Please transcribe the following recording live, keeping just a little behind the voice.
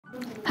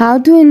How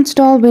to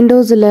install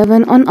Windows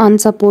 11 on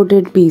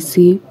unsupported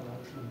PC.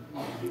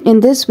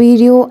 In this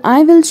video,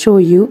 I will show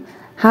you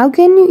how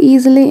can you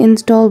easily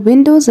install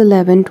Windows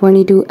 11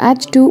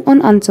 22H2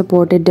 on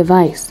unsupported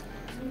device.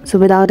 So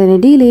without any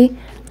delay,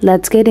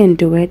 let's get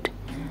into it.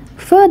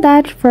 For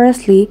that,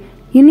 firstly,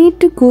 you need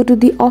to go to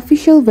the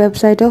official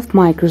website of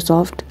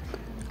Microsoft.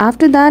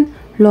 After that,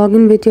 log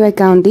in with your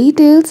account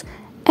details,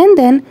 and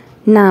then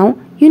now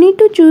you need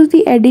to choose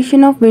the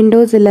edition of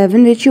Windows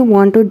 11 which you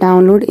want to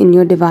download in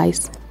your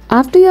device.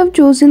 After you have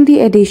chosen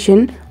the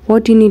edition,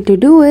 what you need to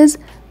do is,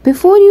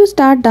 before you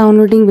start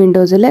downloading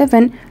Windows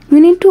 11, you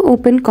need to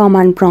open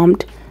command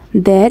prompt.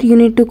 There you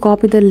need to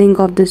copy the link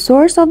of the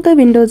source of the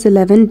Windows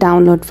 11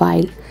 download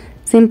file.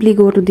 Simply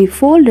go to the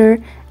folder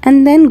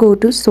and then go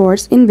to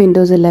source in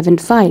Windows 11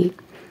 file.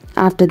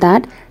 After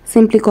that,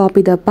 simply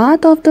copy the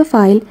path of the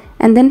file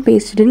and then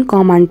paste it in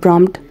command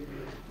prompt.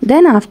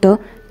 Then after,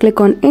 click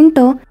on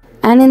enter,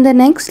 and in the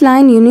next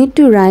line you need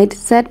to write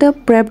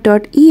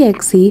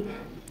setup_prep.exe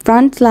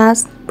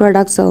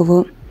 /product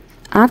server.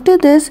 After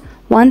this,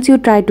 once you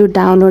try to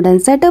download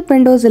and set up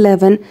Windows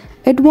 11,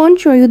 it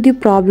won't show you the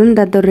problem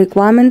that the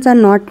requirements are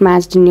not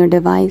matched in your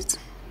device.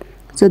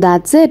 So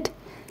that's it.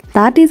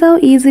 That is how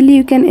easily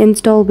you can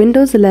install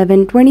Windows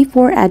 11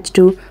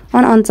 24H2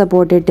 on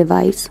unsupported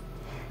device.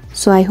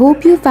 So I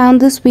hope you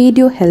found this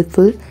video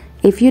helpful.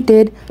 If you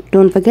did,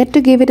 don't forget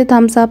to give it a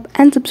thumbs up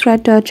and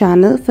subscribe to our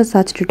channel for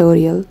such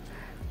tutorial.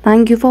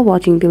 Thank you for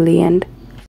watching till the end.